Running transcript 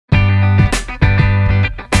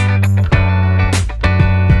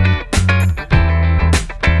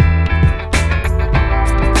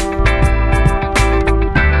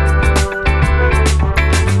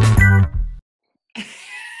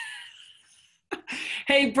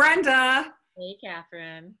Hey, Brenda. Hey,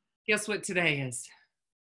 Catherine. Guess what today is?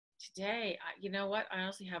 Today, you know what? I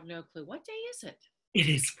honestly have no clue. What day is it? It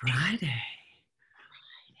is Friday.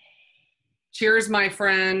 Cheers, my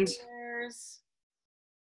friend. Cheers.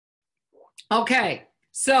 Okay,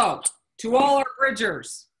 so to all our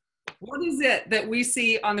bridgers, what is it that we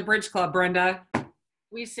see on the Bridge Club, Brenda?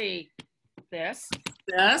 We see this.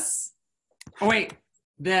 This. Oh, wait.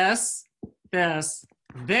 This. This.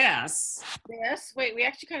 This. This. Wait, we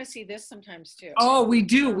actually kind of see this sometimes too. Oh, we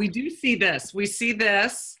do. We do see this. We see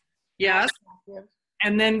this. Yes.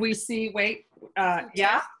 And then we see, wait,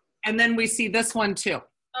 yeah. And then we see this one too.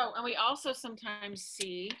 Oh, and we also sometimes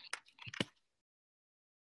see.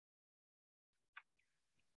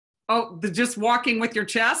 Oh, the just walking with your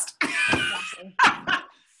chest.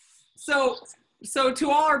 So to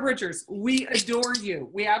all our bridgers, we adore you.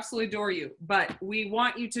 We absolutely adore you. But we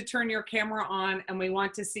want you to turn your camera on and we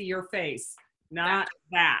want to see your face, not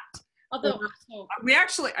that. Although we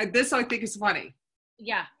actually, this I think is funny.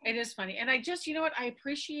 Yeah, it is funny. And I just, you know what, I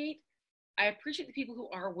appreciate the people who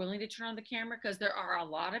are willing to turn on the camera, because there are a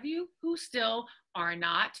lot of you who still are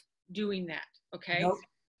not doing that. Okay. Nope.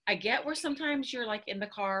 I get where sometimes you're like in the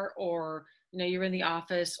car, or you're in the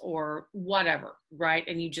office or whatever, right?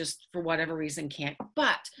 And you just, for whatever reason, can't.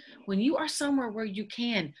 But when you are somewhere where you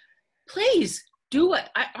can, please do it.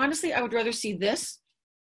 I would rather see this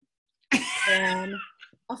than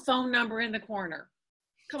a phone number in the corner.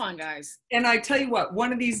 Come on, guys. And I tell you what,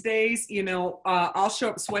 one of these days, I'll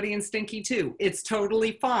show up sweaty and stinky too. It's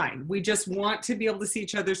totally fine. We just want to be able to see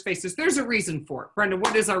each other's faces. There's a reason for it. Brenda,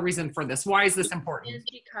 what is our reason for this? Why is this important? It is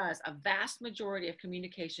because a vast majority of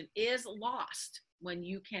communication is lost when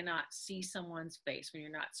you cannot see someone's face, when you're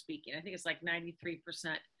not speaking. I think it's like 93%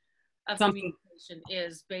 of communication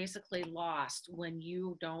is basically lost when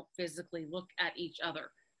you don't physically look at each other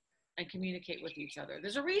and communicate with each other.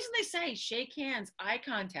 There's a reason they say shake hands, eye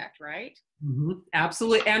contact, right? Mm-hmm.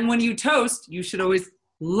 Absolutely. And when you toast, you should always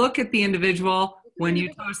look at the individual when you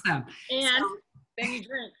toast them. And then you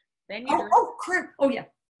drink. Oh, crap. Oh, yeah.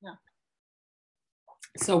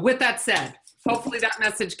 So with that said, hopefully that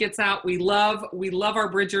message gets out. We love our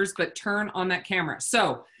bridgers, but turn on that camera.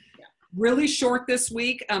 So really short this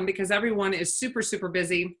week because everyone is super, super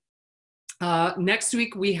busy. Next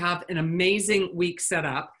week, we have an amazing week set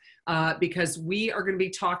up. Because we are going to be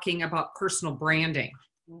talking about personal branding.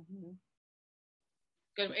 Mm-hmm.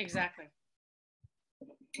 Good, exactly.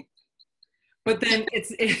 But then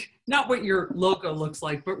it's not what your logo looks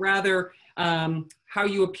like, but rather how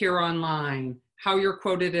you appear online, how you're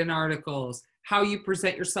quoted in articles, how you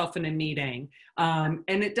present yourself in a meeting. And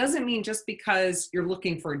it doesn't mean just because you're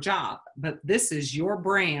looking for a job, but this is your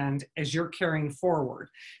brand as you're carrying forward.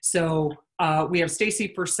 So we have Stacy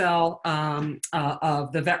Purcell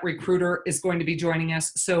of the Vet Recruiter is going to be joining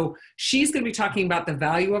us. So she's going to be talking about the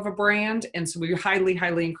value of a brand. And so we highly,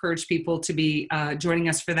 highly encourage people to be joining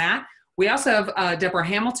us for that. We also have Deborah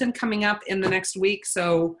Hamilton coming up in the next week.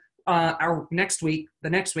 So the next week.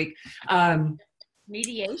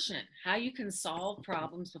 Mediation, how you can solve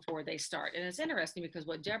problems before they start. And it's interesting because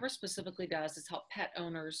what Deborah specifically does is help pet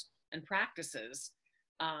owners and practices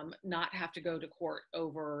not have to go to court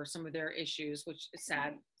over some of their issues, which is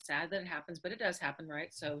sad that it happens, but it does happen,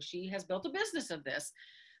 right? So she has built a business of this,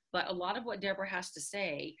 but a lot of what Deborah has to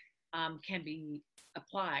say can be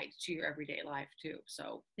applied to your everyday life too.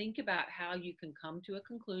 So think about how you can come to a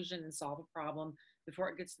conclusion and solve a problem before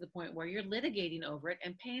it gets to the point where you're litigating over it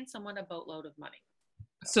and paying someone a boatload of money.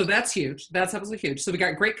 So that's huge. That's absolutely huge. So we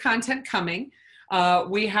got great content coming.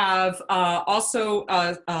 We have also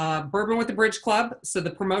Bourbon with the Bridge Club. So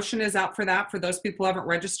the promotion is out for that for those people who haven't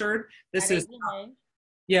registered. This is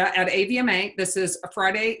at AVMA. This is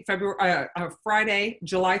Friday,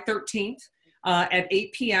 July 13th at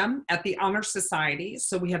 8 p.m. at the Honor Society.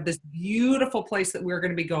 So we have this beautiful place that we're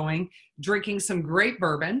going to be going, drinking some great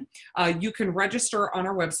bourbon. You can register on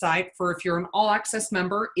our website if you're an all access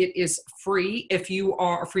member, it is free. If you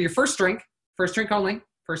are for your first drink only,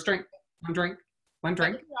 one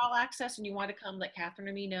drink. If you're all access and you want to come, let Catherine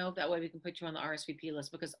and me know. That way we can put you on the RSVP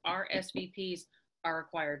list, because RSVPs are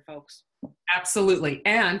required, folks. Absolutely.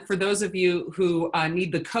 And for those of you who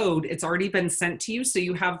need the code, it's already been sent to you. So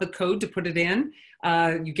you have the code to put it in.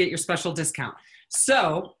 You get your special discount.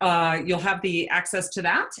 So you'll have the access to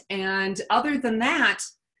that. And other than that,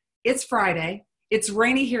 it's Friday. It's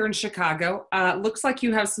rainy here in Chicago. Looks like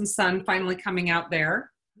you have some sun finally coming out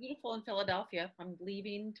there. Beautiful in Philadelphia. I'm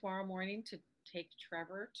leaving tomorrow morning to take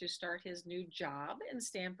Trevor to start his new job in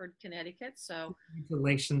Stamford, Connecticut. So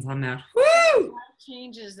congratulations on that. Woo!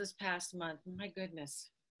 Changes this past month. My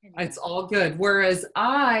goodness. It's all good. Whereas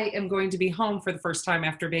I am going to be home for the first time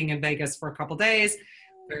after being in Vegas for a couple days.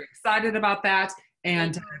 Very excited about that.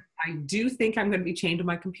 And I do think I'm going to be chained to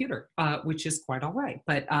my computer, which is quite all right.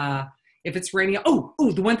 But if it's raining,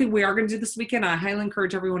 the one thing we are going to do this weekend, I highly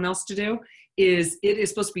encourage everyone else to do, is it is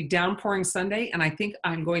supposed to be downpouring Sunday. And I think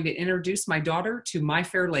I'm going to introduce my daughter to My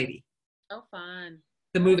Fair Lady. Oh, fun.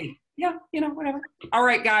 The movie. Yeah, whatever. All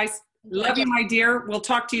right, guys. Love you, my dear. We'll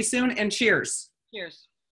talk to you soon, and cheers. Cheers.